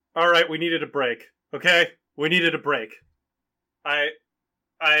Alright, we needed a break. Okay? We needed a break. I...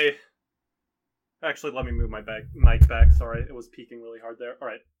 Actually, let me move my mic back. Sorry, it was peaking really hard there.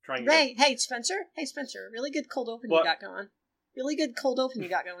 Alright, trying again. Hey, Spencer. Hey, Spencer. Really good cold open What? you got going. Really good cold open you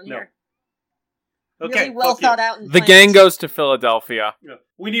got going No. here. Okay, Really well fuck you. thought out. And The planned. gang goes to Philadelphia. Yeah.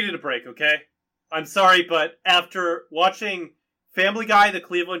 We needed a break, okay? I'm sorry, but after watching Family Guy, The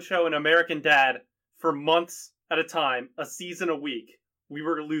Cleveland Show, and American Dad for months at a time, a season a week, we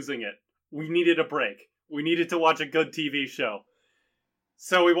were losing it. We needed a break. We needed to watch a good TV show.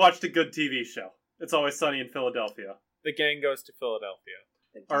 So we watched a good TV show. It's Always Sunny in Philadelphia. The gang goes to Philadelphia.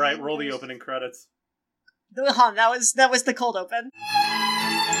 Alright, roll the opening credits. That was the cold open.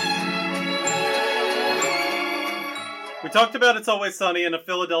 We talked about It's Always Sunny in a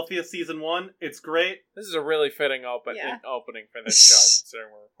Philadelphia season 1. It's great. This is a really fitting opening for this show, considering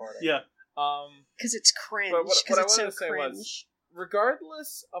we're recording. Yeah. Because it's cringe. But what Because I it's so wanted to say cringe. was,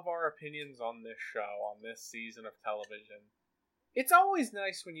 regardless of our opinions on this show, on this season of television, it's always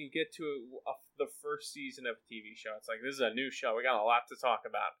nice when you get to the first season of a TV show. It's like, this is a new show. We got a lot to talk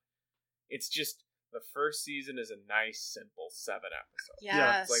about. It's just, the first season is a nice, simple 7 episodes. Yes.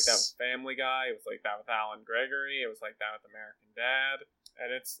 Yeah, It's like that with Family Guy. It was like that with Alan Gregory. It was like that with American Dad.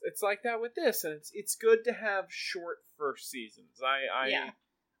 And it's like that with this. And it's good to have short first seasons.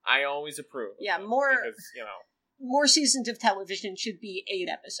 I always approve. Yeah, of them more- because, More seasons of television should be 8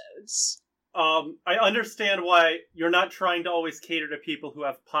 episodes. I understand why you're not trying to always cater to people who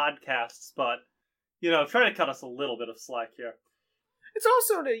have podcasts, but, try to cut us a little bit of slack here. it's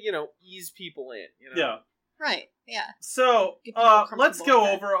also to ease people in. Yeah. Right, yeah. So, Get people comfortable let's go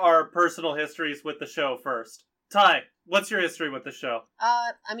with it. over our personal histories with the show first. Ty, what's your history with the show?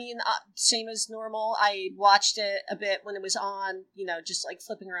 Same as normal. I watched it a bit when it was on, just like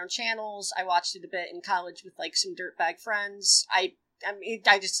flipping around channels. I watched it a bit in college with like some dirtbag friends. I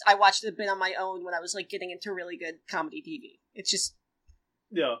watched it a bit on my own when I was like getting into really good comedy TV. It's just,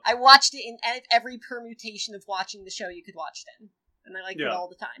 Yeah. I watched it in every permutation of watching the show you could watch it in. And I liked it Yeah. all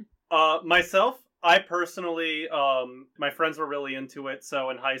the time. Myself, I personally, my friends were really into it, so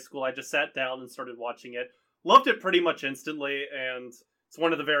in high school I just sat down and started watching it. Loved it pretty much instantly, and it's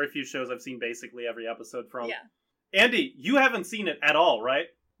one of the very few shows I've seen basically every episode from. Yeah. Andy, you haven't seen it at all, right?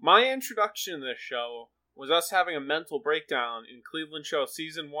 My introduction to this show was us having a mental breakdown in Cleveland Show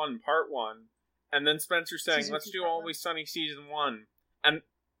Season 1, Part 1, and then Spencer saying, Season let's 2, do Part 1. Always Sunny Season 1. And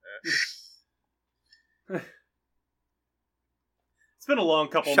It's been a long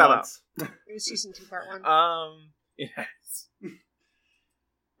couple Shut months. It was season 2, part 1. yes.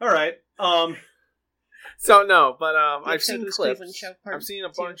 Alright, So, no, but The I've episode seen was Cleveland clips. Show, Part I've seen a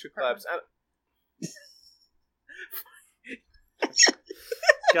 2, bunch of Part clips.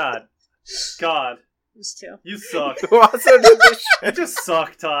 God. It was 2. You suck. Who also did this You shit? just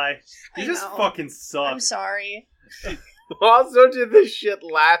suck, Ty. You I just know. fucking suck. I'm sorry. Who also did this shit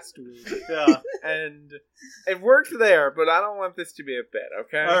last week. Yeah. And it worked there, but I don't want this to be a bit,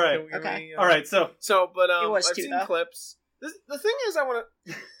 okay? All right. Okay. Alright, so, But It was I've too, seen though. clips. The thing is, I want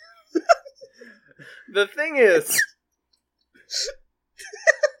to... The thing is...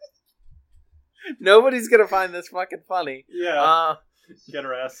 Nobody's gonna find this fucking funny. yeah. Get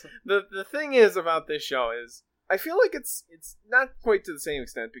her ass. The thing is about this show is, I feel like it's not quite to the same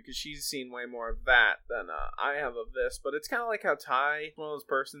extent because she's seen way more of that than I have of this, but it's kind of like how Ty, one of those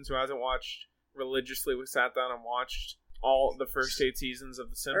persons who hasn't watched religiously, we sat down and watched all the first 8 seasons of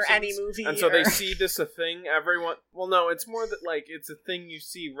The Simpsons. Or any movie. And so they or- see this a thing, everyone... Well, no, it's more that, like, it's a thing you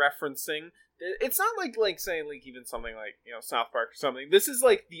see referencing. It's not like saying, like, even something like, South Park or something. This is,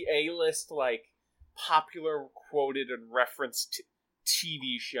 like, the A-list, like, popular, quoted, and referenced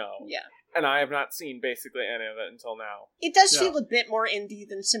TV show. Yeah. And I have not seen basically any of it until now. It does Yeah. feel a bit more indie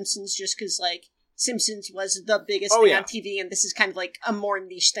than Simpsons just because, like, Simpsons was the biggest Oh, thing yeah. on TV, and this is kind of like a more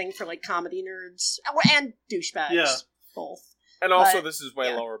niche thing for, like, comedy nerds. And douchebags. Yeah. Both. And also, But, this is way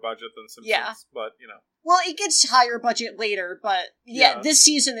yeah. lower budget than Simpsons. Yeah. But, Well, it gets higher budget later, but yeah, Yeah. this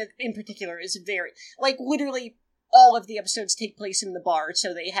season in particular is very, like, literally all of the episodes take place in the bar,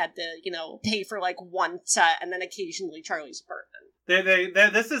 so they had to, pay for, like, one set, and then occasionally Charlie's apartment.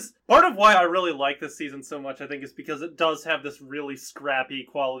 This is part of why I really like this season so much, I think, is because it does have this really scrappy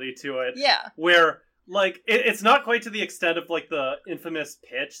quality to it. Yeah. Where, like, it's not quite to the extent of, like, the infamous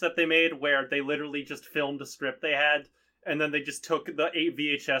pitch that they made, where they literally just filmed a script they had, and then they just took the 8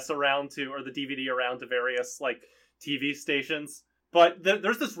 VHS around to, or the DVD around to various, like, TV stations. But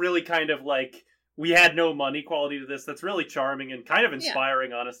there's this really kind of, like, we had no money quality to this that's really charming and kind of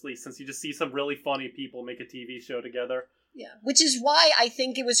inspiring, honestly, since you just see some really funny people make a TV show together. Yeah, which is why I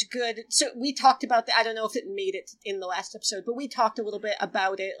think it was good. So we talked about I don't know if it made it in the last episode, but we talked a little bit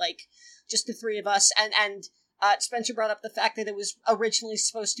about it, like just the three of us, and Spencer brought up the fact that it was originally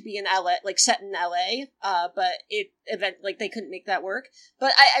supposed to be in LA, like set in LA, but they couldn't make that work.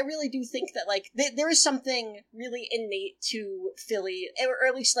 But I really do think that like there is something really innate to Philly, or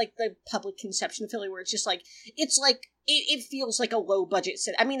at least like the public conception of Philly, where it's just like it feels like a low budget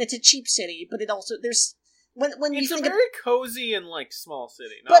city. I mean, it's a cheap city, but it also there's when it's you think a very cozy and like small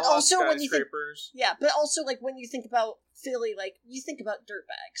city, not but a lot also of when you think, skyscrapers. yeah, but also like when you think about Philly, like you think about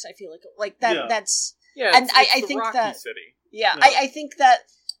dirtbags. I feel like that Yeah. that's. Yeah, And it's I the think Rocky that city. yeah, Yeah. I think that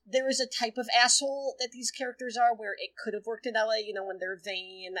there is a type of asshole that these characters are where it could have worked in LA, when they're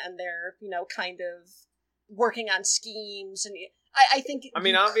vain and they're, kind of working on schemes, and I think I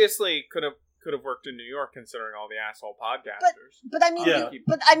mean, obviously could have worked in New York considering all the asshole podcasters. but I mean Yeah. you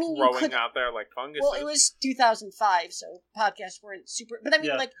growing could out there like fungus. well, it was 2005, so podcasts weren't super, but I mean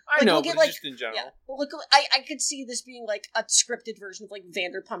Yeah. I know, look but at, like, just in general. yeah, but look, I could see this being like a scripted version of like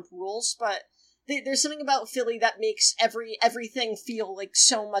Vanderpump Rules, but there's something about Philly that makes everything feel like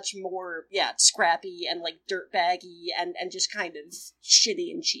so much more, scrappy and like dirtbaggy and just kind of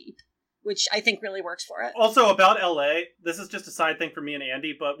shitty and cheap, which I think really works for it. Also, about LA, this is just a side thing for me and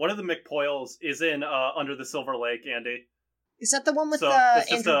Andy, but one of the McPoyles is in Under the Silver Lake, Andy. Is that the one with So, it's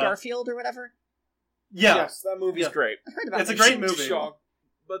just Andrew Garfield or whatever? Yeah. Yes, that movie's Yeah. great. I heard about It's a that. great Shit. movie. Shock.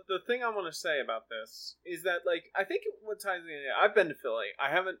 But the thing I want to say about this is that, like, I think what ties in, I've been to Philly. I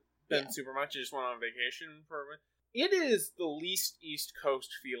haven't been super much. I just went on vacation for a bit. It is the least East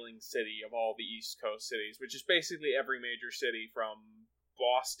Coast feeling city of all the East Coast cities, which is basically every major city from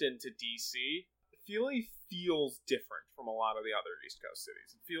Boston to DC. Philly feels different from a lot of the other East Coast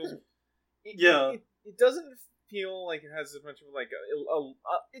cities. It feels, it doesn't feel like it has as much of like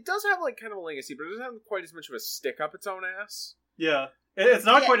it does have like kind of a legacy, but it doesn't have quite as much of a stick up its own ass. Yeah. It's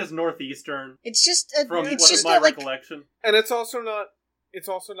not quite as northeastern It's just from my my recollection. And it's also not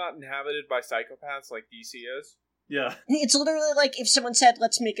inhabited by psychopaths like DC is. Yeah. It's literally like if someone said,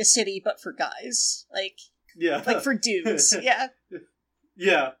 "Let's make a city, but for guys," like for dudes. Yeah.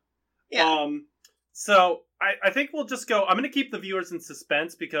 Yeah. Yeah. So I think we'll just go. I'm going to keep the viewers in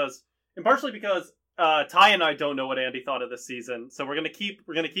suspense partially because Ty and I don't know what Andy thought of this season. So we're going to keep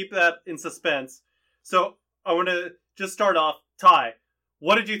that in suspense. So I want to just start off. Ty,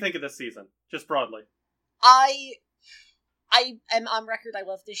 what did you think of this season? Just broadly. I am on record. I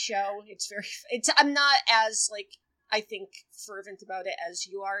love this show. I'm not as I think fervent about it as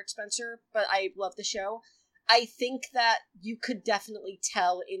you are, Spencer, but I love the show. I think that you could definitely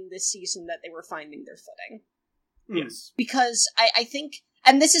tell in this season that they were finding their footing. Yes. Because I think,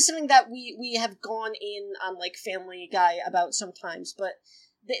 and this is something that we have gone in on Family Guy about sometimes, but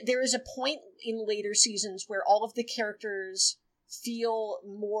there is a point in later seasons where all of the characters feel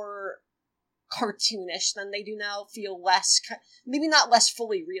more cartoonish than they do now, feel less, maybe not less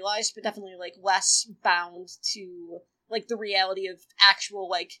fully realized, but definitely less bound to the reality of actual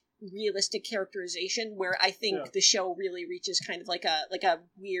realistic characterization, where I think the show really reaches kind of like a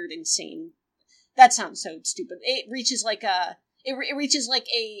weird, insane, that sounds so stupid, it reaches it reaches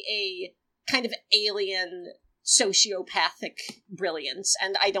a kind of alien sociopathic brilliance,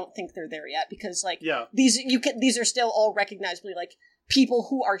 and I don't think they're there yet, because these are still all recognizably people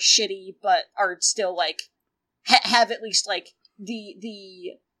who are shitty but are still have at least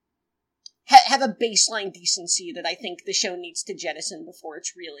have a baseline decency that I think the show needs to jettison before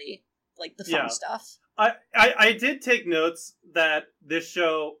it's really the fun stuff. I did take notes that this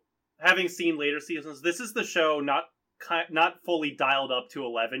show, having seen later seasons, this is the show not fully dialed up to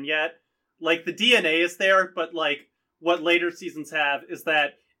 11 yet. The DNA is there, but what later seasons have is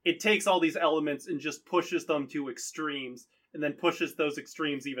that it takes all these elements and just pushes them to extremes, and then pushes those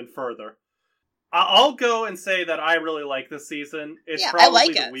extremes even further. I'll go and say that I really like this season. It's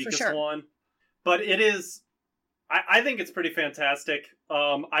probably the weakest one. But it is... I think it's pretty fantastic.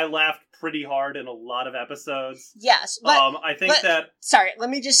 I laughed pretty hard in a lot of episodes. Yes, but... I think that... Sorry, let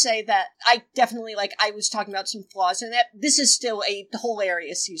me just say that I definitely, I was talking about some flaws in it. This is still a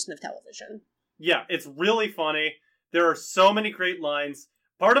hilarious season of television. Yeah, it's really funny. There are so many great lines.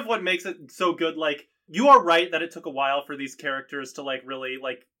 Part of what makes it so good, you are right that it took a while for these characters to, really,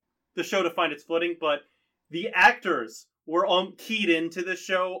 the show to find its footing, but the actors were keyed into this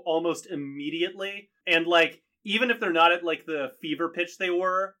show almost immediately, and, even if they're not at, the fever pitch they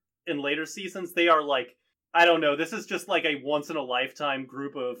were in later seasons, they are, I don't know, this is just, a once-in-a-lifetime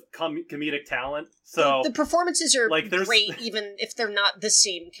group of comedic talent, so... The performances are great, even if they're not the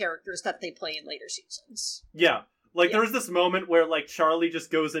same characters that they play in later seasons. Yeah. Like, there was this moment where, like, Charlie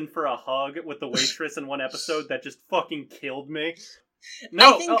just goes in for a hug with the waitress in one episode that just fucking killed me.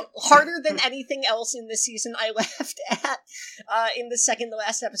 No, I think harder than anything else in this season, I laughed at in the second to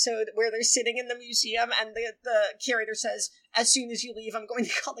last episode where they're sitting in the museum and the curator says, "As soon as you leave, I'm going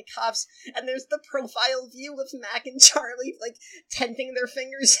to call the cops." And there's the profile view of Mac and Charlie, like, tenting their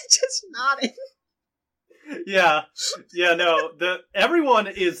fingers and just nodding. Yeah, no, everyone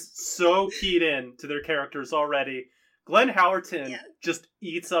is so keyed in to their characters already. Glenn Howerton just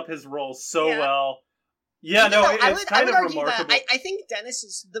eats up his role so well. Yeah, it's kind of remarkable. That I think Dennis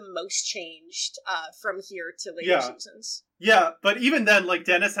is the most changed from here to later seasons. Yeah, but even then, like,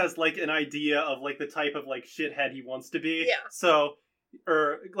 Dennis has, like, an idea of, like, the type of, like, shithead he wants to be. Yeah. So,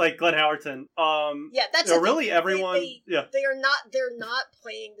 or, like, Glenn Howerton. That's really everyone. They're not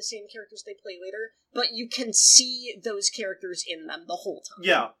playing the same characters they play later, but you can see those characters in them the whole time.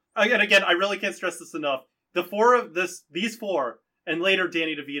 Yeah. And again, I really can't stress this enough. These four, and later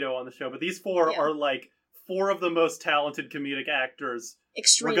Danny DeVito on the show, but these four are, like, four of the most talented comedic actors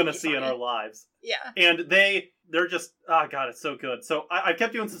we're going to see in our lives. Yeah. And they're just, God, it's so good. So I've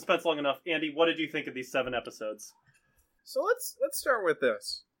kept you in suspense long enough. Andy, what did you think of these 7 episodes? So let's start with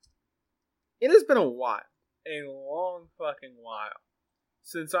this. It has been a long fucking while,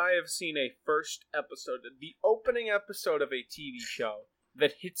 since I have seen a first episode, the opening episode of a TV show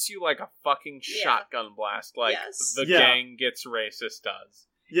that hits you like a fucking shotgun blast, like the gang gets racist does.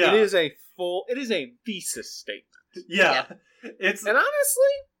 Yeah. It is a thesis statement. Yeah. And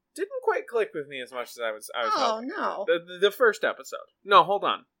honestly, didn't quite click with me as much as I was hoping. No. The first episode. No, hold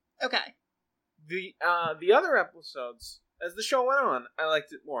on. Okay. The other episodes, as the show went on, I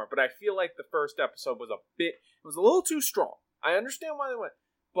liked it more, but I feel like the first episode was a little too strong. I understand why they went,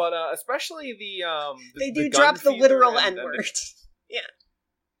 but especially they do drop the literal N-word. Yeah.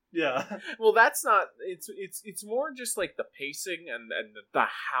 Yeah. Well, that's not. It's more just like the pacing and the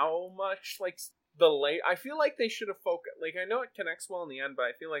how much like the late. I feel like they should have focused. Like, I know it connects well in the end, but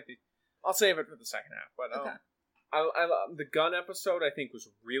I feel like I'll save it for the second half. But I the gun episode I think was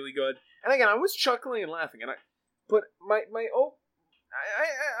really good, and again I was chuckling and laughing, but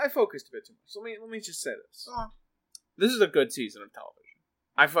I focused a bit too much. Let me just say this. This is a good season of television.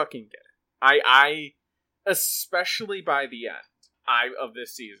 I fucking get it. I especially by the end. Of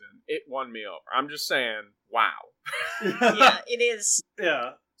this season, it won me over. I'm just saying, wow. Yeah, it is.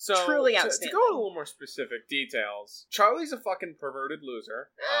 Yeah. So, truly outstanding. To go into a little more specific details, Charlie's a fucking perverted loser.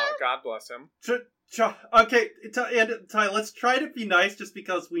 God bless him. Okay, Ty, let's try to be nice just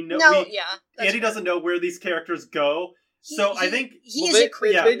because we know Andy doesn't know where these characters go. I think he is a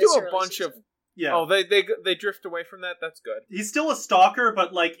creep. They do a bunch of... Yeah. Oh, they drift away from that? That's good. He's still a stalker,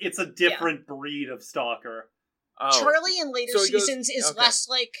 but, like, it's a different breed of stalker. Oh. Charlie in later seasons is less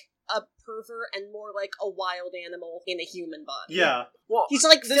like a pervert and more like a wild animal in a human body. Yeah. Well, he's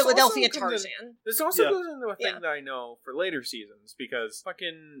like Philadelphia Tarzan. This also goes into a thing that I know for later seasons, because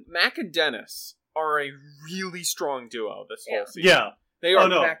fucking Mac and Dennis are a really strong duo this whole season. Yeah. They are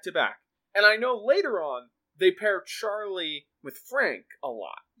back to back. And I know later on they pair Charlie with Frank a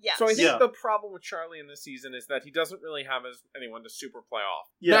lot. Yes. So I think the problem with Charlie in this season is that he doesn't really have anyone to super play off.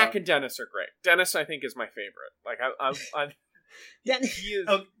 Yeah. Mac and Dennis are great. Dennis, I think, is my favorite. Like,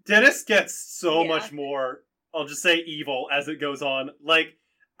 Dennis gets so much more, I'll just say, evil as it goes on. Like,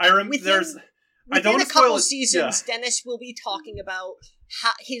 within a couple seasons, Dennis will be talking about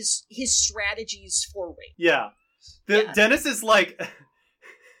his strategies for rape. Yeah. Dennis is like...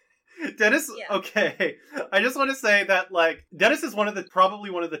 okay. I just want to say that, like, Dennis is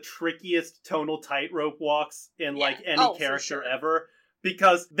probably one of the trickiest tonal tightrope walks in, like, any character ever.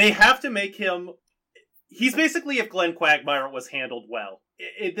 Because they have to make him... He's basically if Glenn Quagmire was handled well.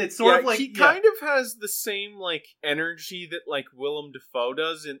 It's sort of like... He kind of has the same, like, energy that, like, Willem Dafoe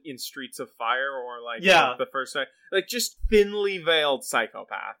does in Streets of Fire, or, like, the first night. Like, just thinly veiled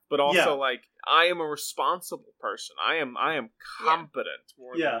psychopath. But also, like, I am a responsible person. I am competent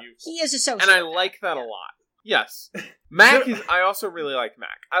more than you. He is a sociopath. And I like that a lot. Yes. Mac is... I also really like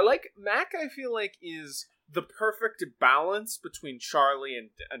Mac. I feel like, is the perfect balance between Charlie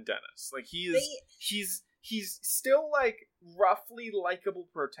and Dennis. Like, he's still, like, roughly likable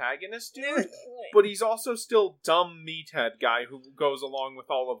protagonist dude, but he's also still dumb meathead guy who goes along with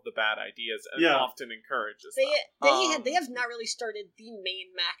all of the bad ideas and often encourages them. They have not really started the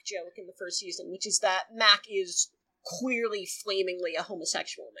main Mac joke in the first season, which is that Mac is clearly flamingly a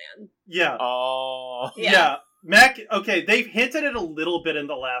homosexual man. Yeah. Oh. Yeah. Mac, okay, they've hinted it a little bit in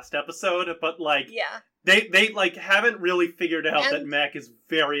the last episode, but, like, Yeah. they like, haven't really figured out And- that Mac is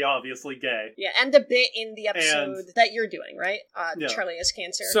very obviously gay. Yeah, and a bit in the episode And- that you're doing, right? Yeah. Charlie has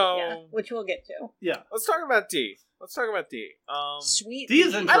cancer. So- yeah, which we'll get to. Yeah. Let's talk about D. Sweet. D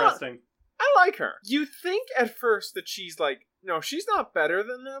is interesting. I like her. You think at first that she's like, no, she's not better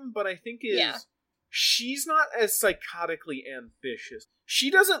than them, but I think she's not as psychotically ambitious. She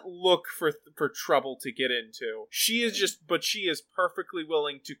doesn't look for trouble to get into. She is perfectly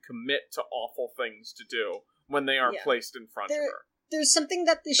willing to commit to awful things to do when they are placed in front of her. There's something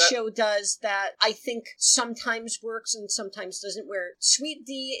that this show does that I think sometimes works and sometimes doesn't, where Sweet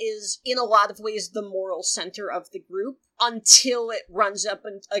D is, in a lot of ways, the moral center of the group until it runs up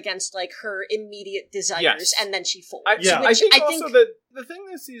against, like, her immediate desires, Yes. and then she folds. I think I also that the thing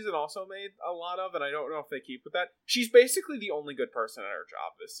this season also made a lot of, and I don't know if they keep with that, she's basically the only good person at her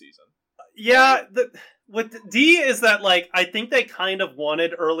job this season. Yeah, what D is that, like, I think they kind of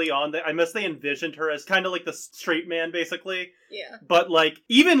wanted early on, I guess they envisioned her as kind of like the straight man, basically. Yeah. But, like,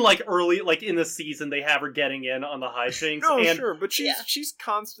 even, like, early, like, in the season, they have her getting in on the hijinks. No, and sure, but she's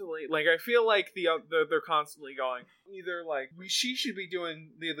constantly, like, I feel like they're constantly going, either, like, she should be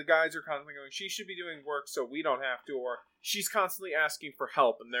doing, the guys are constantly going, she should be doing work so we don't have to, or she's constantly asking for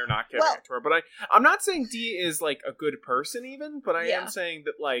help and they're not giving it to her. But I'm not saying D is, like, a good person even, but I am saying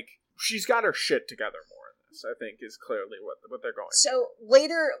that, like, she's got her shit together more in this, I think, is clearly what they're going for. So,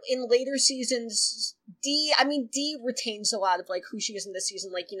 in later seasons, D retains a lot of, like, who she is in this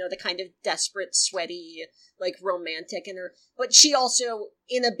season, like, you know, the kind of desperate, sweaty, like, romantic in her, but she also,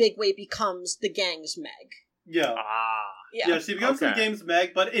 in a big way, becomes the gang's Meg. Yeah. Yeah, she becomes the game's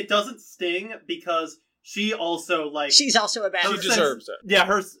Meg, but it doesn't sting because she also, like... She's also a bad She deserves it. Yeah,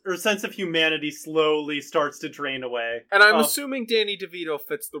 her sense of humanity slowly starts to drain away. And I'm assuming Danny DeVito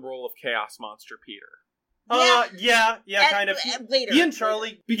fits the role of Chaos Monster Peter. Kind of. Later. He and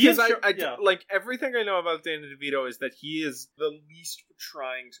Charlie... Because like, everything I know about Danny DeVito is that he is the least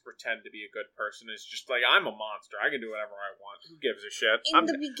trying to pretend to be a good person. It's just like, I'm a monster. I can do whatever I want. Who gives a shit?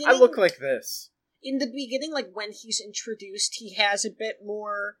 I look like this. In the beginning, like, when he's introduced, he has a bit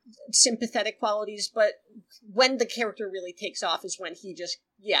more sympathetic qualities, but when the character really takes off is when he just,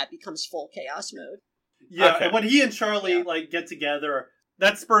 becomes full chaos mode. Yeah, and when he and Charlie, like, get together,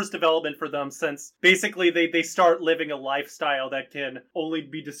 that spurs development for them, since basically they start living a lifestyle that can only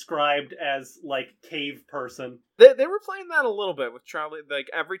be described as, like, cave person. They were playing that a little bit with Charlie. Like,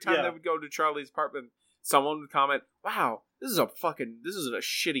 every time they would go to Charlie's apartment, someone would comment, wow, this is a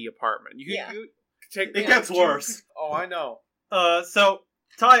shitty apartment. It gets worse. Oh, I know. So,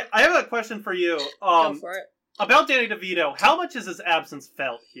 Ty, I have a question for you. Go for it. About Danny DeVito, how much is his absence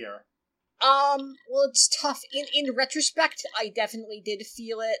felt here? Well, it's tough. In retrospect, I definitely did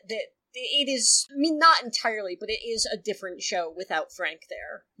feel it, that it is, I mean, not entirely, but it is a different show without Frank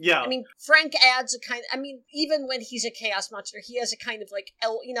there. Yeah. I mean, Frank adds a kind, I mean, even when he's a chaos monster, he has a kind of, like,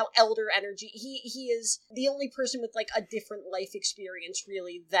 elder energy. He is the only person with, like, a different life experience,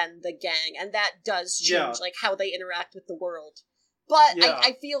 really, than the gang, and that does change, like, how they interact with the world. But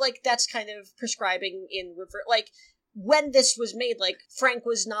I feel like that's kind of prescribing in revert, like, when this was made, like, Frank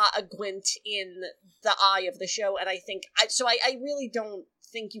was not a glint in the eye of the show, and I think, I really don't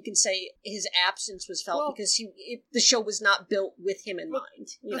think you can say his absence was felt, because the show was not built with him in mind,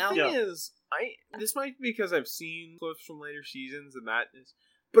 you know? The thing is, this might be because I've seen clips from later seasons, and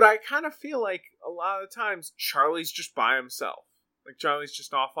but I kind of feel like a lot of the times Charlie's just by himself. Like, Charlie's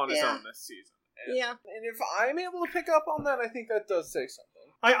just off on his own this season. And if I'm able to pick up on that, I think that does say something.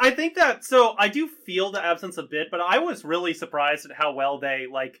 I think that, so I do feel the absence a bit, but I was really surprised at how well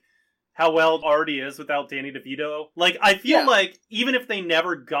it already is without Danny DeVito. Like, I feel like even if they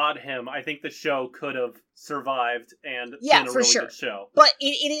never got him, I think the show could have survived and been a really good show. But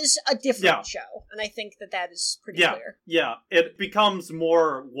it is a different show, and I think that is pretty clear. Yeah, it becomes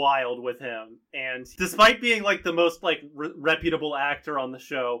more wild with him, and despite being, like, the most, like, reputable actor on the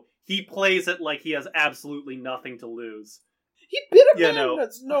show, he plays it like he has absolutely nothing to lose. He bit a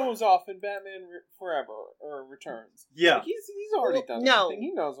man's nose off in Batman Forever, or Returns. Yeah. Like, he's already done everything.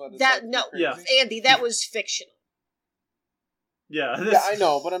 He knows what it's like. Andy, that was fictional. Yeah, I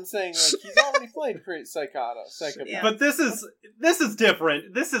know, but I'm saying, like, he's already played pretty psychopath. Yeah. But this is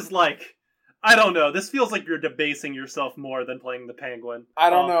different. This is like, I don't know. This feels like you're debasing yourself more than playing the Penguin. I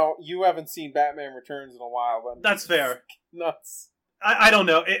don't know. You haven't seen Batman Returns in a while, but that's fair. Nuts. I don't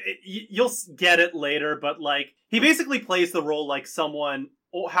know. You'll get it later, but, like, he basically plays the role like someone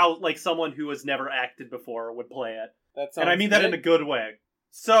who has never acted before would play it. And I mean that in a good way.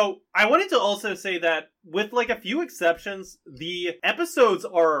 So, I wanted to also say that with like a few exceptions, the episodes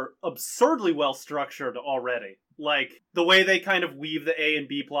are absurdly well structured already. Like, the way they kind of weave the A and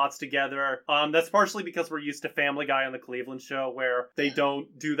B plots together. That's partially because we're used to Family Guy on the Cleveland Show, where they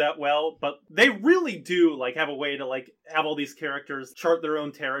don't do that well, but they really do, like, have a way to, like, have all these characters chart their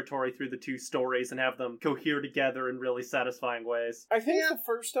own territory through the two stories and have them cohere together in really satisfying ways. I think the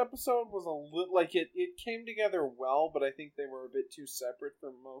first episode was a little, like, it came together well, but I think they were a bit too separate for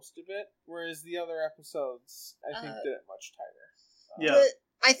most of it, whereas the other episodes, I think, did it much tighter. Yeah.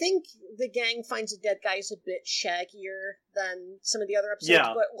 I think the gang finds a dead guy is a bit shaggier than some of the other episodes,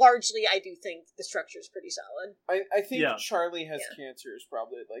 but largely I do think the structure is pretty solid. I think Charlie Has Cancer is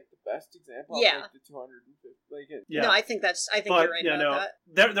probably like the best example of like the 250. Like it. Yeah. No, I think you're right about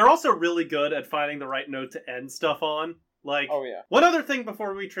that. They're also really good at finding the right note to end stuff on. Like, one other thing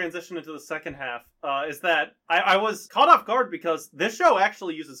before we transition into the second half is that I was caught off guard because this show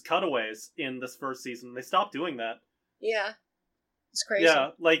actually uses cutaways in this first season. They stopped doing that. Yeah. It's crazy.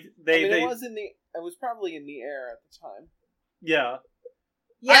 Yeah, like it was probably in the air at the time. Yeah.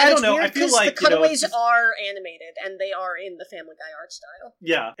 Yeah, I don't know. I feel like the cutaways are animated and they are in the Family Guy art style.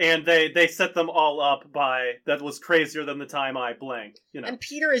 Yeah, and they set them all up by that was crazier than the time I blinked. You know, and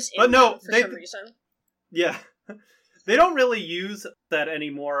Peter is in for some reason. Yeah. They don't really use that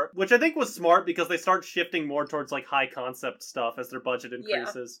anymore, which I think was smart because they start shifting more towards like high concept stuff as their budget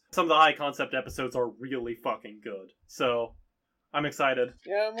increases. Some of the high concept episodes are really fucking good. So I'm excited.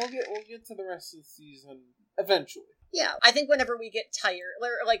 Yeah, and we'll get to the rest of the season eventually. Yeah, I think whenever we get tired,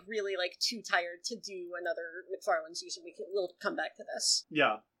 or like really like too tired to do another McFarlane season, we'll come back to this.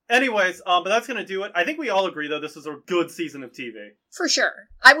 Yeah. Anyways, but that's gonna do it. I think we all agree though this is a good season of TV. For sure,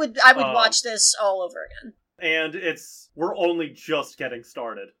 I would watch this all over again. And we're only just getting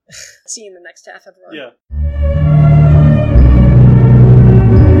started. See you in the next half, everyone. Yeah.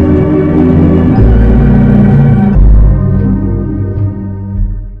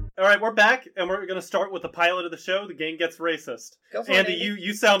 All right, we're back, and we're going to start with the pilot of the show, The Gang Gets Racist. Go for Andy, it, Andy.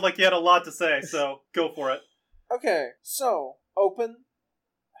 You sound like you had a lot to say, so go for it. Okay, so, open.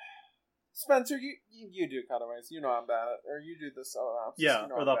 Spencer, you do cutaways. You know I'm bad at it. Or you do the synopsis. Yeah,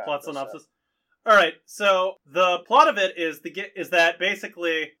 or the plot synopsis. All right, so the plot of it is that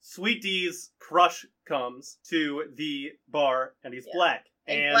basically Sweet D's crush comes to the bar, and he's black.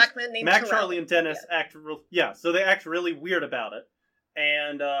 And black man named Mac, Terrell. Charlie, and Dennis so they act really weird about it.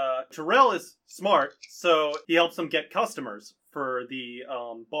 And Terrell is smart, so he helps them get customers for the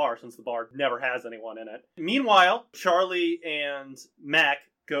bar, since the bar never has anyone in it. Meanwhile, Charlie and Mac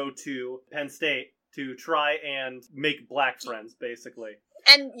go to Penn State to try and make black friends, basically.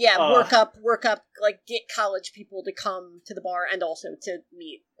 And work up, like get college people to come to the bar and also to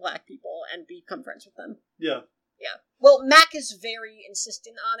meet black people and become friends with them. Yeah. Yeah. Well, Mac is very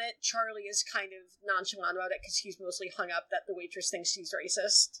insistent on it. Charlie is kind of nonchalant about it because he's mostly hung up that the waitress thinks he's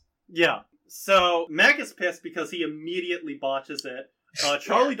racist. Yeah. So Mac is pissed because he immediately botches it.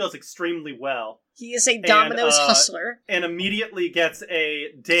 Charlie does extremely well. He is a Domino's hustler. And immediately gets a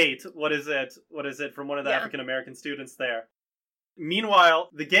date. What is it from one of the African-American students there. Meanwhile,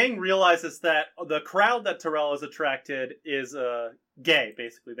 the gang realizes that the crowd that Terrell has attracted is gay,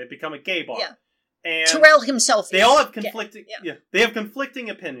 basically. They become a gay bar. Yeah. And Terrell himself they all have conflicting they have conflicting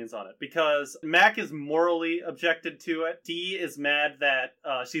opinions on it, because Mac is morally objected to it. Dee is mad that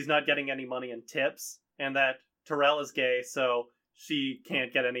she's not getting any money in tips, and that Terrell is gay, so she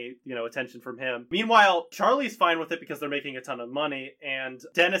can't get any, attention from him. Meanwhile, Charlie's fine with it because they're making a ton of money, and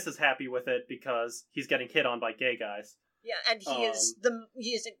Dennis is happy with it because he's getting hit on by gay guys. Yeah, and he is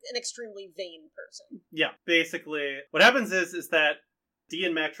an extremely vain person. Yeah, basically, what happens is that Dee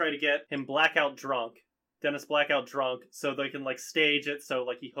and Mac try to get him blackout drunk, Dennis blackout drunk, so they can, stage it so,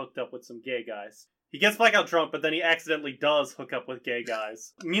 he hooked up with some gay guys. He gets blackout drunk, but then he accidentally does hook up with gay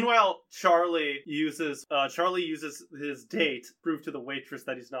guys. Meanwhile, Charlie uses his date to prove to the waitress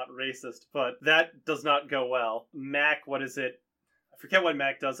that he's not racist, but that does not go well. Mac, I forget what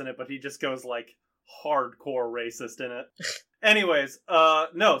Mac does in it, but he just goes, hardcore racist in it. Anyways,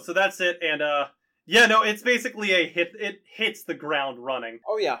 so that's it, and, it's basically it hits the ground running.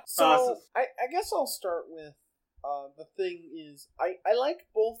 Oh, yeah. So I guess I'll start with, the thing is, I like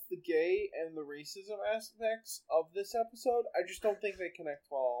both the gay and the racism aspects of this episode. I just don't think they connect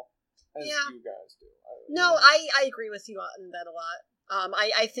well as you guys do. I agree with you on that a lot.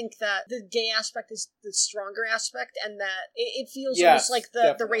 I think that the gay aspect is the stronger aspect, and that it feels almost like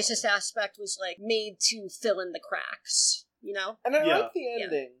the racist aspect was made to fill in the cracks, And I like the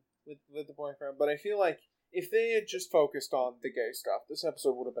ending with the boyfriend, but I feel like if they had just focused on the gay stuff, this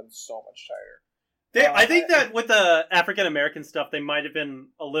episode would have been so much tighter. I think that with the African American stuff, they might have been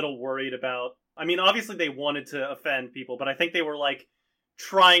a little worried about I mean, obviously they wanted to offend people, but I think they were, like,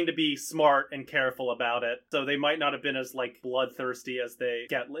 trying to be smart and careful about it. So they might not have been as, like, bloodthirsty as they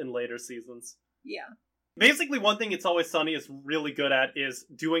get in later seasons. Yeah. Basically, one thing It's Always Sunny is really good at is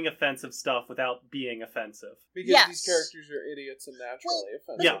doing offensive stuff without being offensive. Because these characters are idiots and naturally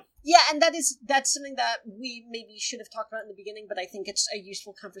offensive. Yeah. Yeah, and that's something that we maybe should have talked about in the beginning, but I think it's a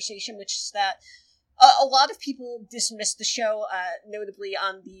useful conversation, which is that a lot of people dismissed the show, notably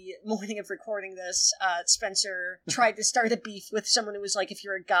on the morning of recording this. Spencer tried to start a beef with someone who was like, if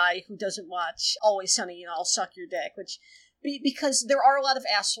you're a guy who doesn't watch Always Sunny, I'll suck your dick, which... Because there are a lot of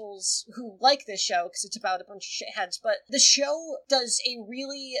assholes who like this show, because it's about a bunch of shitheads, but the show does a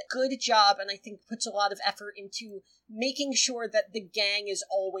really good job, and I think puts a lot of effort into making sure that the gang is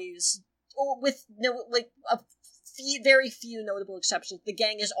always, or with no, like, very few notable exceptions, the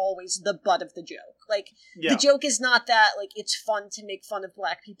gang is always the butt of the joke. Like, the joke is not that, like, it's fun to make fun of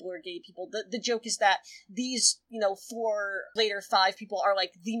black people or gay people. The joke is that these, 5 people are,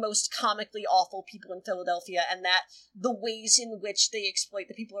 like, the most comically awful people in Philadelphia, and that the ways in which they exploit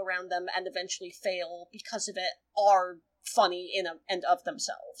the people around them and eventually fail because of it are funny in and of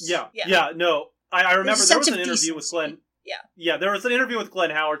themselves. Yeah, no. I remember there was an interview with Glenn. Yeah, there was an interview with Glenn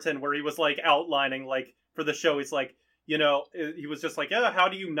Howerton where he was, like, outlining, like, for the show, he's like, he was just like, how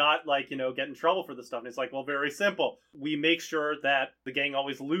do you not, like, get in trouble for this stuff? And it's like, well, very simple. We make sure that the gang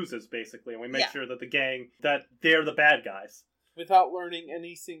always loses, basically. And we make sure that the gang, that they're the bad guys. Without learning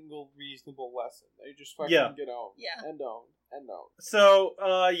any single reasonable lesson. They just fucking get owned. Yeah. And owned. And owned. So,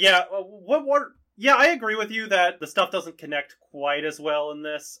 I agree with you that the stuff doesn't connect quite as well in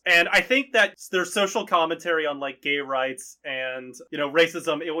this. And I think that there's social commentary on, like, gay rights and,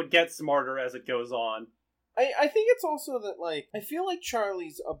 racism. It would get smarter as it goes on. I think it's also that, like, I feel like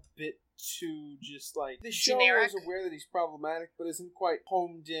Charlie's a bit too just, like, the show is aware that he's problematic, but isn't quite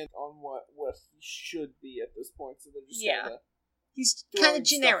homed in on what he should be at this point, so they're just kind of... He's kind of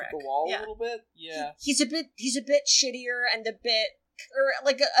generic. Stuff at the wall a little bit. Yeah. He's a bit shittier and a bit... Or,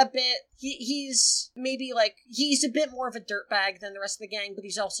 like, a bit... He's maybe, like... He's a bit more of a dirtbag than the rest of the gang, but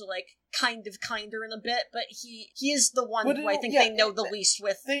he's also, like, kind of kinder in a bit, but he is the one who I think they know the least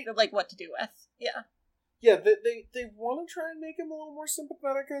with, like, what to do with. Yeah. Yeah, they want to try and make him a little more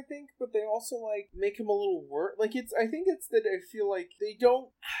sympathetic, I think, but they also, like, make him a little worse. Like, I think it's that I feel like they don't...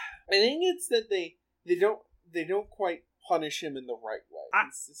 I think it's that they don't quite punish him in the right way.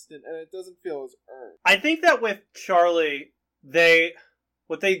 Consistent, and it doesn't feel as earned. I think that with Charlie,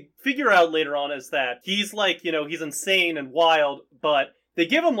 what they figure out later on is that he's, like, he's insane and wild, but they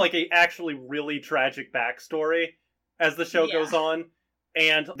give him, like, a actually really tragic backstory as the show goes on,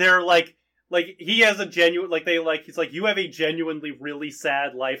 and they're, like, he has a genuine, he's like, you have a genuinely really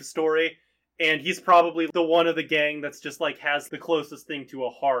sad life story, and he's probably the one of the gang that's just, like, has the closest thing to a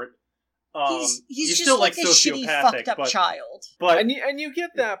heart. He's just still, like a shitty, fucked up child. But and you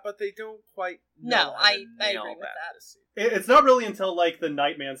get that, but they don't quite know I agree with that. It's not really until, like, the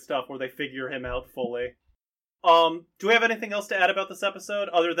Nightman stuff where they figure him out fully. Do we have anything else to add about this episode,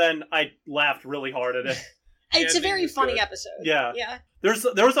 other than I laughed really hard at it? It's a very funny episode. Yeah.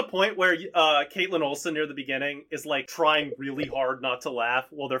 There was a point where Caitlin Olsen near the beginning is, like, trying really hard not to laugh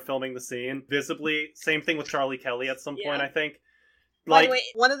while they're filming the scene, visibly. Same thing with Charlie Kelly at some point, I think. By the way,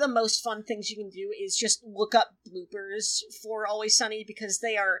 one of the most fun things you can do is just look up bloopers for Always Sunny, because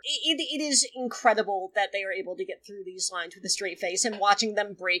they are... It is incredible that they are able to get through these lines with a straight face, and watching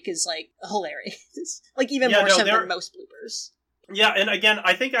them break is, like, hilarious. Like, even more so than most bloopers. Yeah, and again,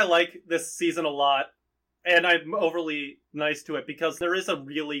 I think I like this season a lot. And I'm overly nice to it because there is a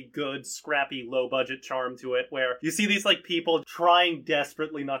really good, scrappy, low-budget charm to it where you see these, like, people trying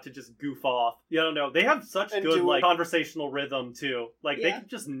desperately not to just goof off. You don't know. They have such good, like, conversational rhythm, too. Like, they can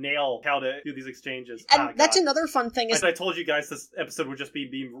just nail how to do these exchanges. And that's another fun thing is... I told you guys this episode would just be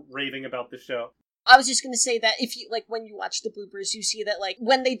me raving about the show. I was just going to say that if you, like, when you watch the bloopers, you see that, like,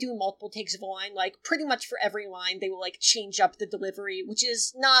 when they do multiple takes of a line, like, pretty much for every line, they will, like, change up the delivery, which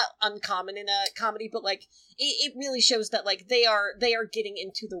is not uncommon in a comedy, but, like, it really shows that, like, they are getting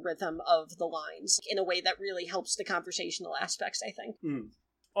into the rhythm of the lines in a way that really helps the conversational aspects, I think.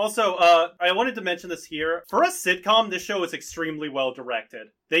 Also, I wanted to mention this here. For a sitcom, this show is extremely well directed.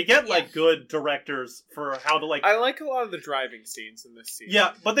 They get, like, good directors for how to, like... I like a lot of the driving scenes in this season.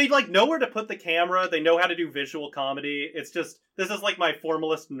 Yeah, but they, like, know where to put the camera. They know how to do visual comedy. It's just... This is, like, my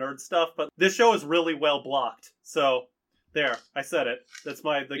formalist nerd stuff, but this show is really well blocked. So, there. I said it. That's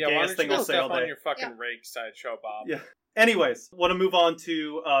the gayest thing I'll say all day. On your fucking rake sideshow, Bob. Yeah. Anyways, want to move on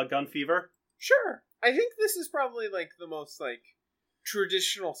to Gun Fever? Sure. I think this is probably, like, the most, like...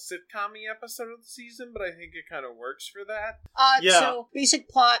 traditional sitcom-y episode of the season, but I think it kind of works for that. Yeah. So, basic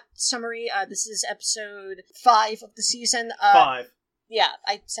plot summary. This is episode 5 of the season. 5. Yeah,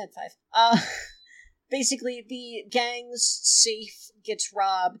 I said 5. Basically, the gang's safe gets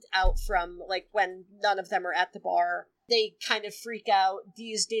robbed out from, like, when none of them are at the bar. They kind of freak out.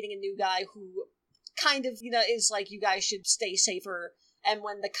 Dee is dating a new guy who kind of, is like, you guys should stay safer. And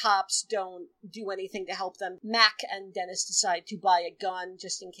when the cops don't do anything to help them, Mac and Dennis decide to buy a gun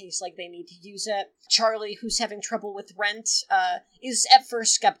just in case, like, they need to use it. Charlie, who's having trouble with rent, is at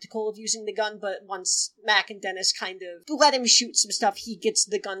first skeptical of using the gun, but once Mac and Dennis kind of let him shoot some stuff, he gets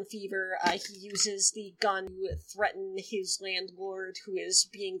the gun fever. He uses the gun to threaten his landlord, who is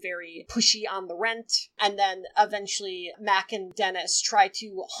being very pushy on the rent. And then eventually Mac and Dennis try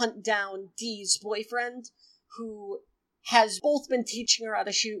to hunt down Dee's boyfriend, who has both been teaching her how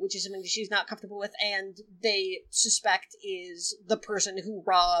to shoot, which is something she's not comfortable with, and they suspect is the person who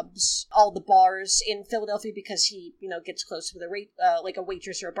robs all the bars in Philadelphia because he, gets close with a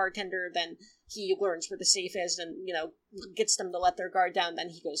waitress or a bartender, then he learns where the safe is and, gets them to let their guard down, then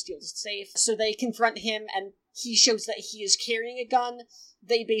he goes steals the safe. So they confront him, and he shows that he is carrying a gun.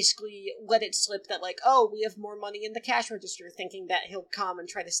 They basically let it slip that, like, oh, we have more money in the cash register, thinking that he'll come and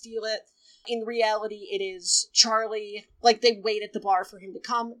try to steal it. In reality, it is Charlie. Like, they wait at the bar for him to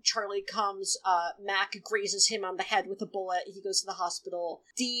come. Charlie comes. Mac grazes him on the head with a bullet. He goes to the hospital.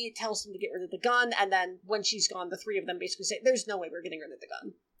 Dee tells him to get rid of the gun, and then when she's gone, the three of them basically say, there's no way we're getting rid of the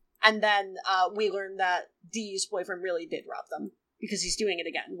gun. And then we learn that Dee's boyfriend really did rob them, because he's doing it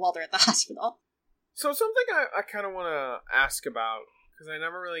again while they're at the hospital. So something I kind of want to ask about, because I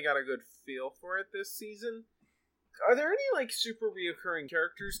never really got a good feel for it this season. Are there any, super reoccurring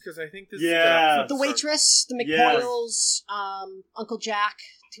characters? Because I think this is a good episode. The waitress, the McPoyles, Uncle Jack,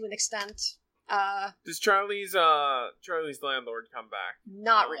 to an extent. Does Charlie's landlord come back?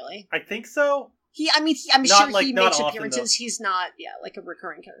 Not really. I think so. I'm sure he makes often, appearances. though. He's not, like a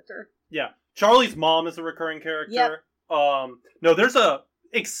recurring character. Yeah. Charlie's mom is a recurring character. Yep. No, there's a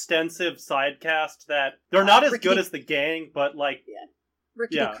extensive side cast that they're not as good as the gang, but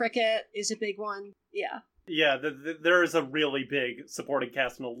Ricky the Cricket is a big one. Yeah. Yeah, there is a really big supporting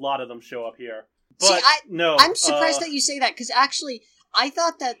cast, and a lot of them show up here. But I'm surprised that you say that, because actually, I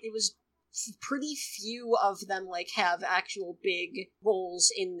thought that it was pretty few of them have actual big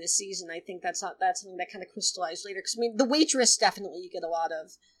roles in this season. I think that's something that kind of crystallized later. Because the waitress definitely you get a lot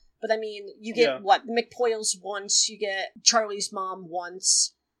of, but you get the McPoyles once, you get Charlie's mom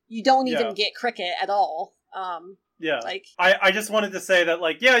once. You don't even get Cricket at all. Yeah, I just wanted to say that,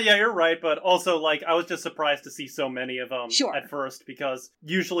 you're right, but also, I was just surprised to see so many of them at first, because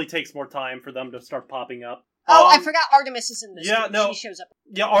usually takes more time for them to start popping up. Oh, I forgot Artemis is in this. Yeah, no. She shows up.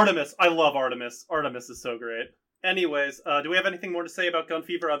 Yeah, Artemis. I love Artemis. Artemis is so great. Anyways, do we have anything more to say about Gun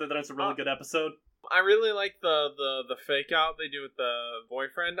Fever other than it's a really good episode? I really like the fake out they do with the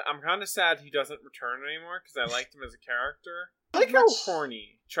boyfriend. I'm kind of sad he doesn't return anymore, because I liked him as a character. I like how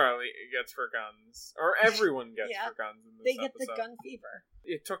horny Charlie gets for guns. Or everyone gets for guns in this episode. They get the gun fever.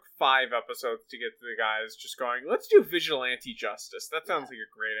 It took 5 episodes to get to the guys just going, let's do vigilante justice. That sounds like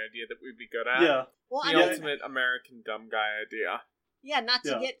a great idea that we'd be good at. Yeah. Well, the ultimate American dumb guy idea. Yeah, not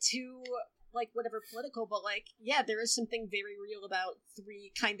to get too, whatever political, but, there is something very real about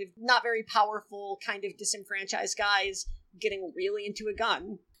 3 kind of not very powerful, kind of disenfranchised guys getting really into a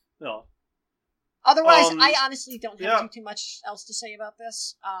gun. No. Otherwise, I honestly don't have too much else to say about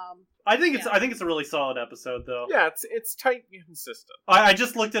this. I think it's a really solid episode, though. Yeah, it's tight and consistent. I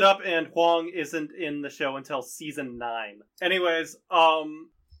just looked it up, and Huang isn't in the show until season 9. Anyways,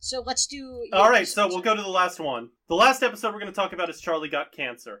 so let's do. All right, so we'll go to the last one. The last episode we're going to talk about is Charlie Got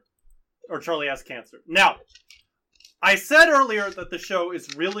Cancer, or Charlie Has Cancer. Now, I said earlier that the show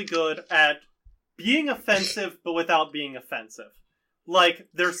is really good at being offensive, but without being offensive.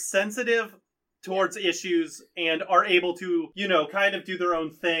 They're sensitive towards issues and are able to, kind of do their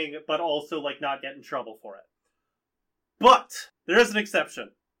own thing, but also, not get in trouble for it. But there is an exception,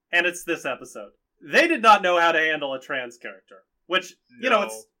 and it's this episode. They did not know how to handle a trans character, which,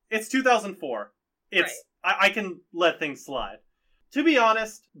 it's 2004. I can let things slide. To be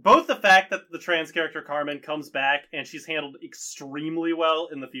honest, both the fact that the trans character Carmen comes back and she's handled extremely well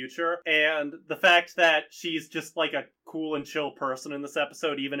in the future, and the fact that she's just a cool and chill person in this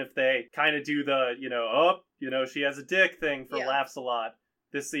episode, even if they kind of do the, she has a dick thing for laughs a lot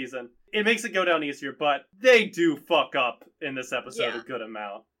this season, it makes it go down easier, but they do fuck up in this episode a good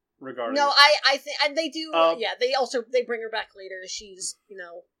amount, regardless. No, I think, and they do, they bring her back later, she's,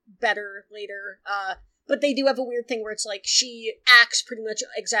 better later, but they do have a weird thing where it's she acts pretty much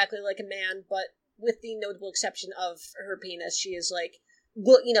exactly like a man, but with the notable exception of her penis, she is like,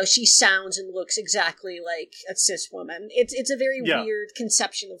 look, she sounds and looks exactly like a cis woman. It's a very weird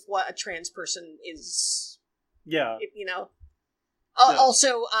conception of what a trans person is. Yeah.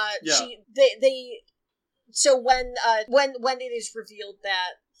 Also, so when it is revealed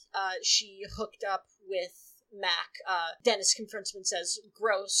that she hooked up with Mac, Dennis confronts him and says,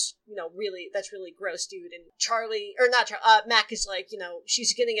 gross, really, that's really gross, dude. And Mac is like,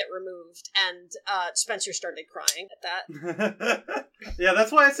 she's getting it removed, and Spencer started crying at that. Yeah,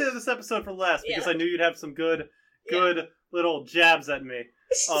 that's why I saved this episode for last, because I knew you'd have some good little jabs at me.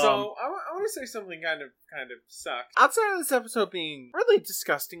 So I want to say something kind of sucks. Outside of this episode being really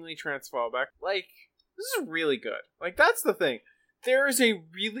disgustingly transphobic, like, this is really good. Like, that's the thing. There is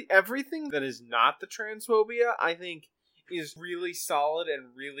everything that is not the transphobia, I think, is really solid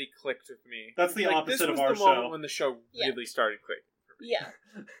and really clicked with me. That's the opposite of our show. This was the moment when the show really started clicking for me. Yeah.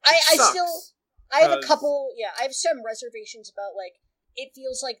 I have some reservations about, like, it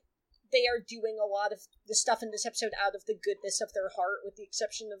feels like they are doing a lot of the stuff in this episode out of the goodness of their heart, with the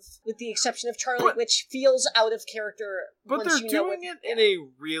exception of Charlie, which feels out of character. But they're doing it in a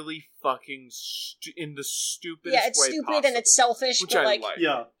really fucking in the stupidest way. Yeah, it's stupid possible, and it's selfish, which but I like.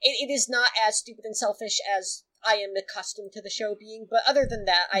 Yeah, it is not as stupid and selfish as I am accustomed to the show being. But other than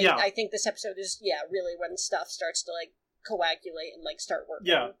that, I think this episode is really when stuff starts to like coagulate and like start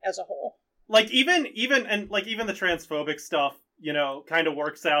working as a whole. Like even the transphobic stuff, kind of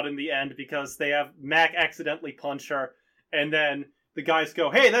works out in the end, because they have Mac accidentally punch her, and then the guys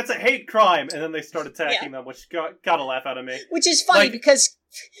go, "Hey, that's a hate crime," and then they start attacking them, which got a laugh out of me. Which is funny, because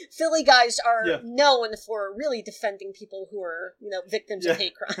Philly guys are known for really defending people who are, victims of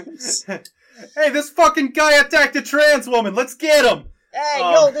hate crimes. Hey, this fucking guy attacked a trans woman. Let's get him.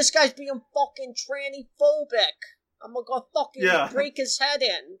 Hey, this guy's being fucking tranny-phobic. I'm gonna go fucking break his head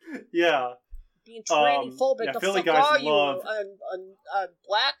in. Yeah. Being tranny-phobic. The Philly fuck guys are you? love...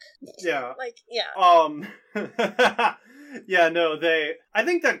 Black? Yeah. Like, yeah. Yeah, no, I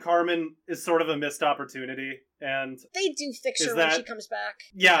think that Carmen is sort of a missed opportunity, and... They do fix her when she comes back.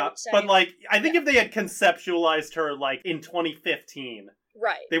 Yeah, but, like, I think if they had conceptualized her, like, in 2015...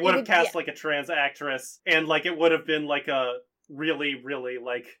 Right. They would have cast, like, a trans actress, and, like, it would have been, like, a really, really,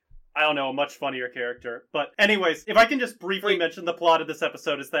 like... I don't know, a much funnier character. But anyways, if I can just briefly mention the plot of this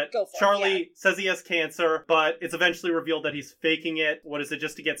episode, is that Charlie says he has cancer, but it's eventually revealed that he's faking it. What is it,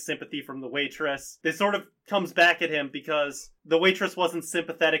 just to get sympathy from the waitress? This sort of comes back at him because the waitress wasn't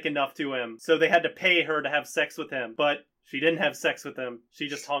sympathetic enough to him, so they had to pay her to have sex with him. But she didn't have sex with him. She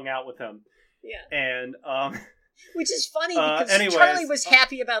just hung out with him. Yeah. And, which is funny because Charlie was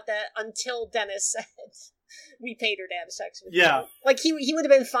happy about that until Dennis said... We paid her to have sex with her. Like, he would have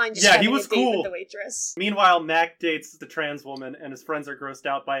been fine just having a date with the waitress. Meanwhile, Mac dates the trans woman, and his friends are grossed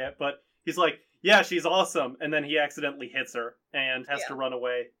out by it, but he's like, yeah, she's awesome, and then he accidentally hits her, and has to run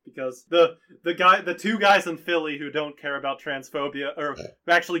away, because the two guys in Philly who don't care about transphobia, or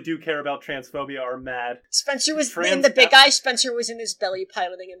who actually do care about transphobia, are mad. Spencer was in the big guy, Spencer was in his belly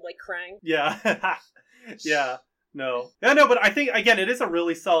piloting and, like, crying. Yeah. Yeah. No. Yeah, no, but I think, again, it is a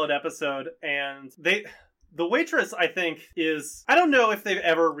really solid episode, and the waitress, I think, is... I don't know if they've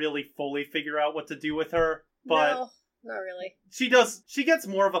ever really fully figured out what to do with her, but... No, not really. She does... She gets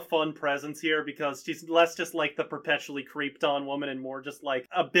more of a fun presence here, because she's less just, like, the perpetually creeped-on woman, and more just, like,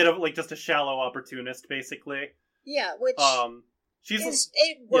 a bit of, like, just a shallow opportunist, basically. Yeah, which...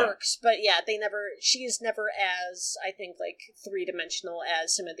 it works, but she is never as, I think, like, three-dimensional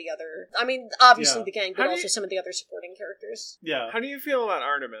as some of the other... I mean, obviously the gang, but also some of the other supporting characters. Yeah. How do you feel about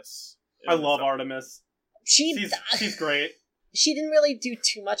Artemis? I love Artemis. She's great. She didn't really do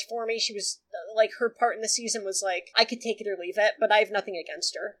too much for me. She was, like, her part in the season was like, I could take it or leave it, but I have nothing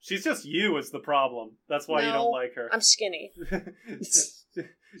against her. She's just you is the problem. That's why you don't like her. I'm skinny.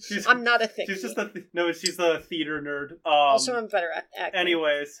 I'm not a thick. She's just she's a theater nerd. Also, I'm better at acting.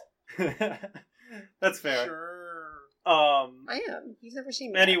 Anyways. That's fair. Sure. I am. You've never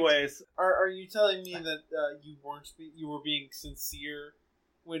seen me. Anyways. Are you telling me that you were being sincere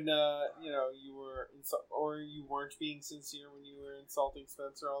when you were or you weren't being sincere when you were insulting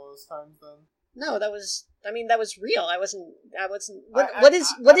Spencer all those times? Then no, that was real. I wasn't. What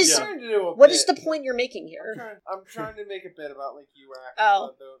is the point you're making here? I'm trying to make a bit about like you act.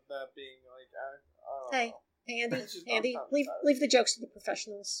 That being like Hey Andy, leave the jokes to the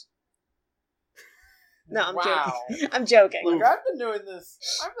professionals. No, I'm joking. I'm joking. Look, I've been doing this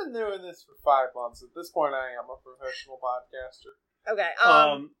for 5 months. At this point, I am a professional podcaster. Okay.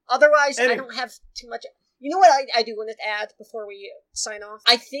 Otherwise, I don't have too much. You know what I do want to add before we sign off?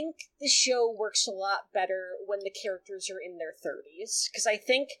 I think the show works a lot better when the characters are in their 30s. Because I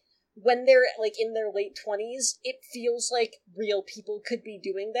think when they're like in their late 20s, it feels like real people could be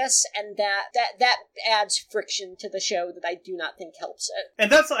doing this, and that adds friction to the show that I do not think helps it.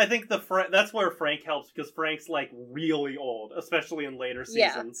 And that's, I think, that's where Frank helps, because Frank's like really old, especially in later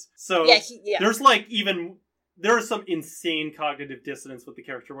seasons. So there's like there is some insane cognitive dissonance with the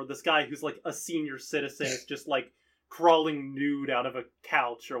character, where this guy who's like a senior citizen is just like crawling nude out of a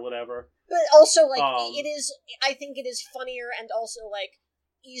couch or whatever. But also, like, I think it is funnier and also, like,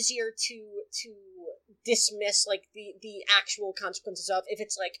 easier to dismiss, like, the actual consequences of if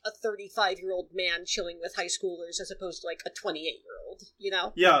it's, like, a 35-year-old man chilling with high schoolers as opposed to, like, a 28-year-old, you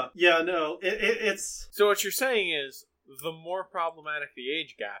know? Yeah, no, it's... So what you're saying is, the more problematic the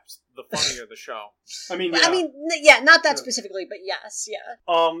age gaps, the funnier the show. I mean, not that specifically, but yes, yeah.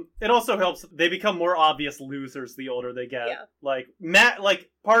 It also helps, they become more obvious losers the older they get. Yeah. Like, Matt, like,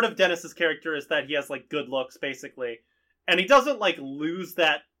 part of Dennis's character is that he has, like, good looks, basically. And he doesn't, like, lose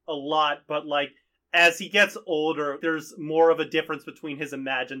that a lot, but, like, as he gets older, there's more of a difference between his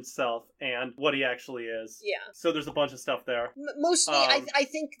imagined self and what he actually is. Yeah. So there's a bunch of stuff there. Mostly, I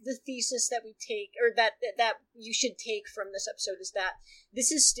think the thesis that we take, or that you should take from this episode, is that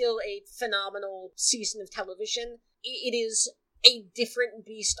this is still a phenomenal season of television. It is a different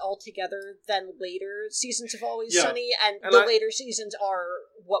beast altogether than later seasons of Always Sunny, and the later seasons are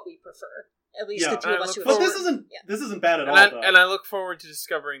what we prefer. At least the two of us who But this isn't bad at all, though. And I look forward to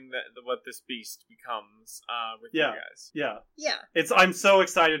discovering what this beast becomes with you guys. Yeah. Yeah. I'm so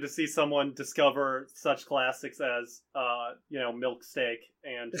excited to see someone discover such classics as, Milk Steak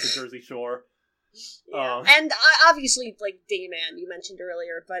and The Jersey Shore. Yeah. And obviously, like, Dayman, you mentioned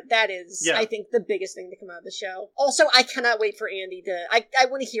earlier, but that is, I think, the biggest thing to come out of the show. Also, I cannot wait for Andy to... I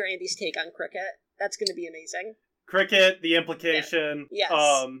want to hear Andy's take on Cricket. That's going to be amazing. Cricket, the implication. Yeah.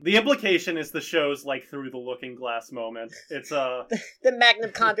 Yes. The implication is the show's like through the looking glass moment. It's the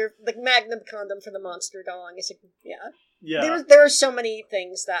magnum condom for the monster dong. Is yeah. There are so many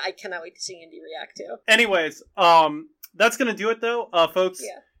things that I cannot wait to see Andy react to. Anyways, that's gonna do it though, folks.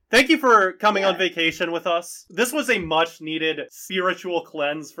 Yeah. Thank you for coming on vacation with us. This was a much needed spiritual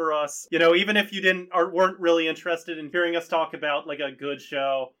cleanse for us. You know, even if you weren't really interested in hearing us talk about like a good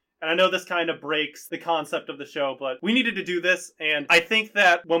show. And I know this kind of breaks the concept of the show, but we needed to do this, and I think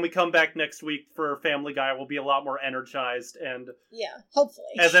that when we come back next week for Family Guy, we'll be a lot more energized and... Yeah, hopefully.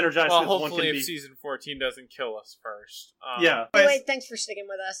 As energized as one can be. Hopefully if season 14 doesn't kill us first. Anyway, thanks for sticking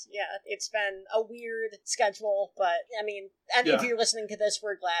with us. Yeah, it's been a weird schedule, but, I mean, if you're listening to this,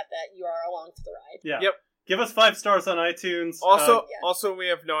 we're glad that you are along for the ride. Yeah. Yep. Give us 5 stars on iTunes. Also, we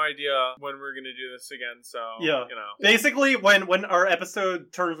have no idea when we're going to do this again, so, Basically, when our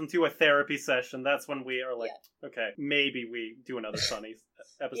episode turns into a therapy session, that's when we are like, okay, maybe we do another Sunny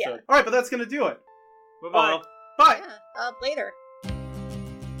episode. Yeah. All right, but that's going to do it. Bye-bye. Bye. Yeah, later.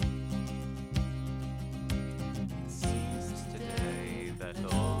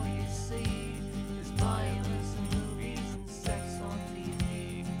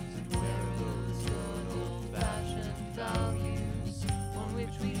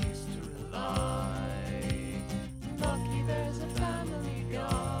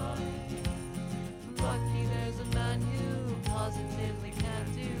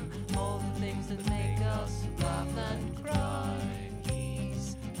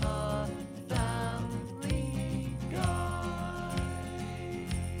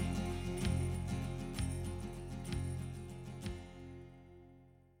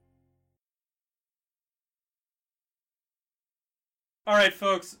 All right,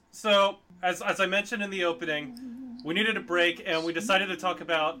 folks. So, as I mentioned in the opening, we needed a break, and we decided to talk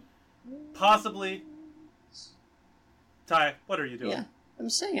about possibly... Ty, what are you doing? Yeah, I'm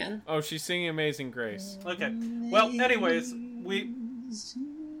singing. Oh, she's singing Amazing Grace. Okay. Well, anyways, we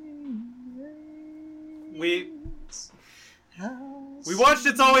watched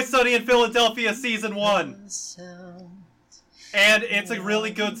It's Always Sunny in Philadelphia Season 1. And it's a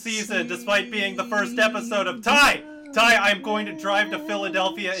really good season, despite being the first episode of... Ty, I'm going to drive to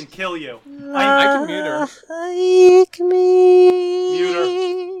Philadelphia and kill you. I can mute her. Mute her.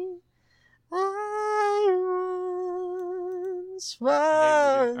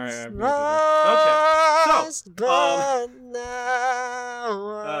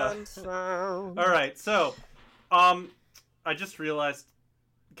 Alright, so, I just realized,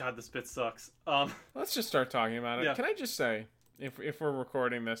 God, this bit sucks. Let's just start talking about it. Yeah. Can I just say, if we're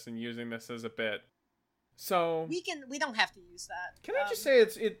recording this and using this as a bit, so we don't have to use that. Can I just say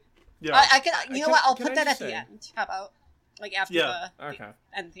it? Yeah. I can. You know what? I'll put that at the end. How about like after the okay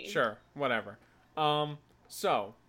end theme? Sure, whatever. So